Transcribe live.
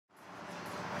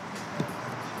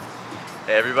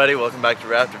Hey everybody, welcome back to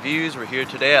Raft Reviews. We're here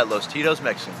today at Los Tito's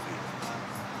Mexican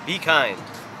Food. Be kind.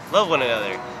 Love one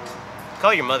another.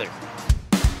 Call your mother.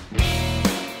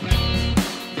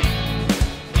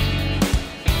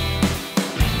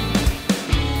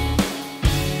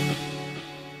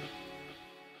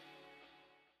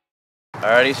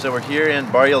 Alrighty, so we're here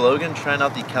in Barrio, Logan, trying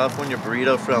out the California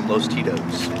burrito from Los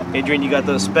Tito's. Adrian, you got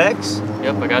those specs?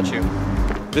 Yep, I got you.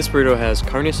 This burrito has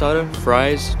carne asada,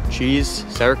 fries, cheese,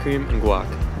 sour cream, and guac.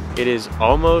 It is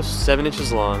almost 7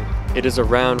 inches long. It is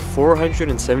around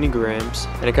 470 grams,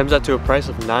 and it comes out to a price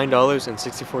of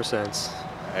 $9.64.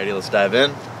 Alrighty, let's dive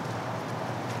in.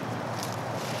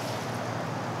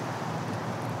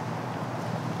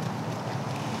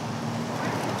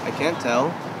 I can't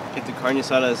tell if the carne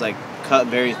asada is like cut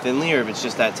very thinly or if it's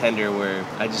just that tender where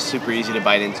it's just super easy to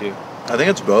bite into. I think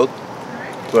it's both,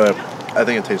 but I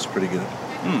think it tastes pretty good.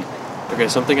 Okay,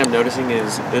 something I'm noticing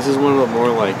is this is one of the more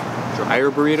like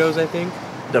drier burritos, I think.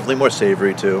 Definitely more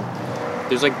savory too.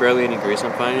 There's like barely any grease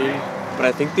I'm finding, but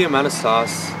I think the amount of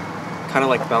sauce kind of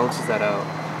like balances that out.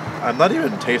 I'm not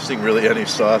even tasting really any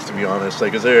sauce, to be honest.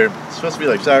 Like, is there supposed to be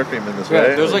like sour cream in this,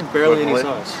 right? There's like barely any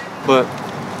guacamole? sauce, but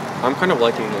I'm kind of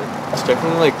liking it. It's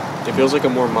definitely like, it feels like a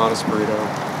more modest burrito.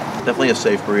 Definitely a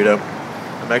safe burrito.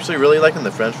 I'm actually really liking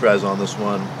the French fries on this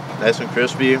one. Nice and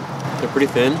crispy. They're pretty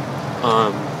thin,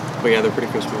 but yeah, they're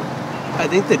pretty crispy. I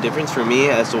think the difference for me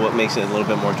as to what makes it a little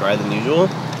bit more dry than usual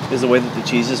is the way that the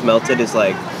cheese is melted. Is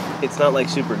like, it's not like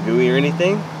super gooey or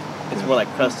anything. It's more like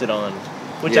crusted on,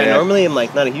 which I normally am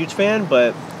like not a huge fan,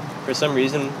 but for some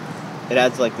reason it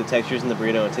adds like the textures in the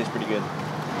burrito and it tastes pretty good.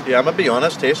 Yeah, I'm gonna be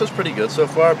honest, taste is pretty good so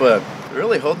far, but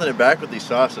really holding it back with these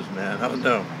sauces, man. I don't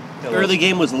know. The early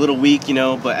game was a little weak, you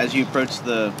know, but as you approach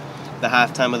the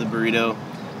halftime of the burrito,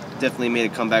 definitely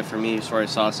made a comeback for me as far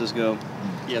as sauces go.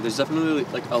 Yeah, there's definitely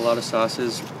like a lot of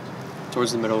sauces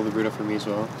towards the middle of the burrito for me as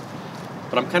well.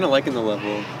 But I'm kind of liking the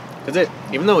level. Because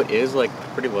even though it is like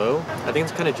pretty low, I think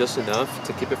it's kind of just enough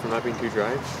to keep it from not being too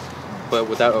dry, but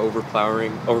without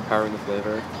overpowering the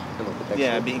flavor and like the texture.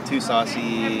 Yeah, being too saucy.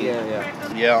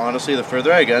 Yeah, honestly, the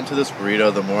further I get into this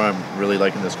burrito, the more I'm really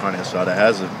liking this carne asada. It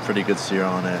has a pretty good sear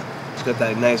on it. It's got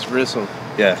that nice bristle.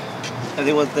 Yeah. I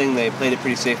think one thing they played it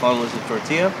pretty safe on was the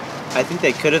tortilla. I think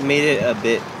they could have made it a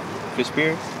bit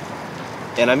crispier.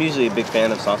 And I'm usually a big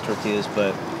fan of soft tortillas,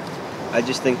 but I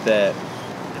just think that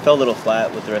it fell a little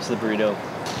flat with the rest of the burrito.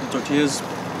 The tortilla's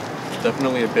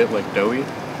definitely a bit like doughy.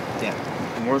 Yeah.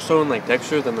 More so in like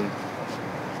texture than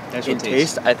in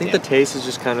taste. I think the taste is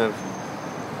just kind of,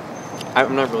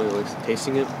 I'm not really like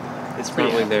tasting it. It's Not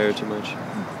pretty really there too much.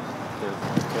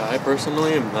 Yeah, I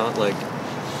personally am not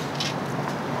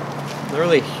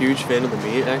really a huge fan of the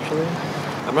meat actually.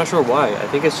 I'm not sure why. I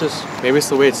think it's just, maybe it's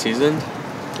the way it's seasoned,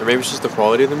 or maybe it's just the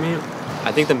quality of the meat.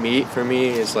 I think the meat for me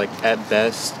is like at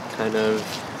best kind of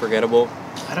forgettable.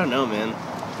 I don't know, man.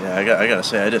 Yeah, I gotta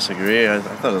say, I disagree. I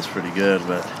thought it was pretty good,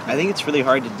 but I think it's really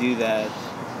hard to do that,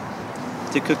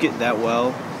 to cook it that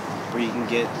well, where you can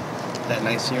get that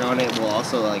nice sear on it, while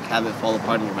also like have it fall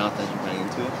apart in your mouth as you're biting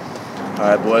into it. all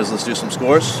right, boys, let's do some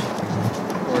scores.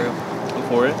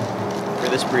 For it, for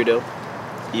this burrito,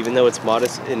 even though it's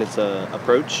modest in its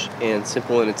approach and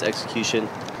simple in its execution,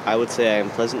 I would say I am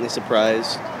pleasantly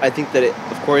surprised. I think that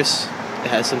of course, it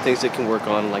has some things it can work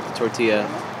on, like the tortilla,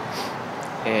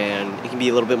 and it can be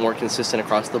a little bit more consistent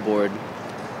across the board.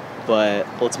 But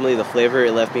ultimately, the flavor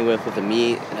it left me with the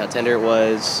meat and how tender it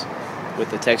was, with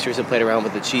the textures it played around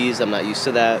with the cheese, I'm not used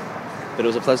to that, but it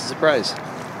was a pleasant surprise.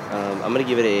 I'm gonna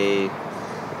give it a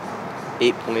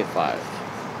 8.5.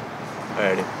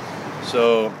 Alrighty.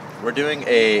 So we're doing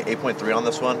a 8.3 on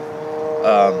this one.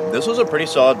 This was a pretty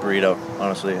solid burrito,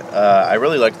 honestly. I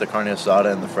really liked the carne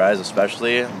asada and the fries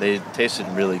especially. They tasted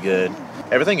really good.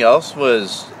 Everything else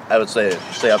was, I would say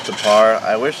up to par.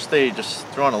 I wish they just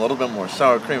threw on a little bit more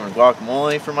sour cream and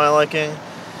guacamole for my liking.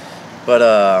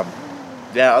 But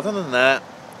yeah, other than that,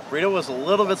 burrito was a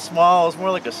little bit small. It was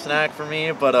more like a snack for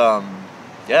me, but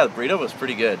yeah, the burrito was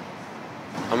pretty good.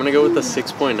 I'm gonna go with the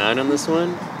 6.9 on this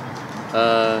one.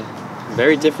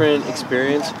 Very different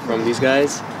experience from these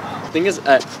guys. The thing is,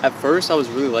 at first I was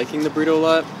really liking the burrito a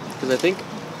lot because I think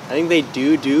they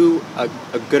do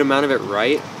a good amount of it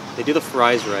right. They do the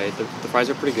fries right. The fries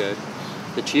are pretty good.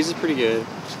 The cheese is pretty good,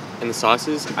 and the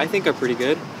sauces I think are pretty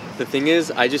good. The thing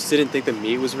is, I just didn't think the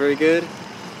meat was very good.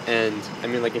 And I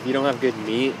mean, like, if you don't have good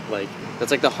meat, like,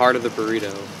 that's like the heart of the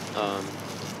burrito.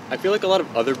 I feel like a lot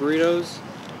of other burritos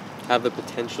have the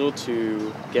potential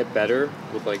to get better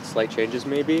with like slight changes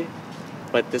maybe,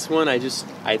 but this one I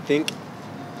think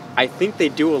they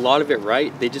do a lot of it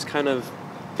right. They just kind of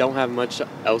don't have much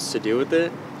else to do with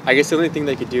it. I guess the only thing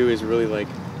they could do is really like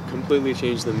completely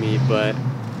change the meat, but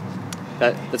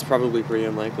that's probably pretty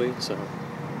unlikely. So.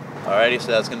 Alrighty, so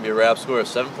that's going to be a wrap score of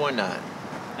 7.9.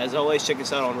 As always, check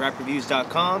us out on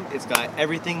rapreviews.com. It's got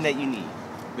everything that you need.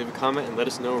 Leave a comment and let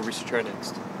us know where we should try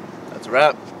next. That's a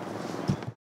wrap.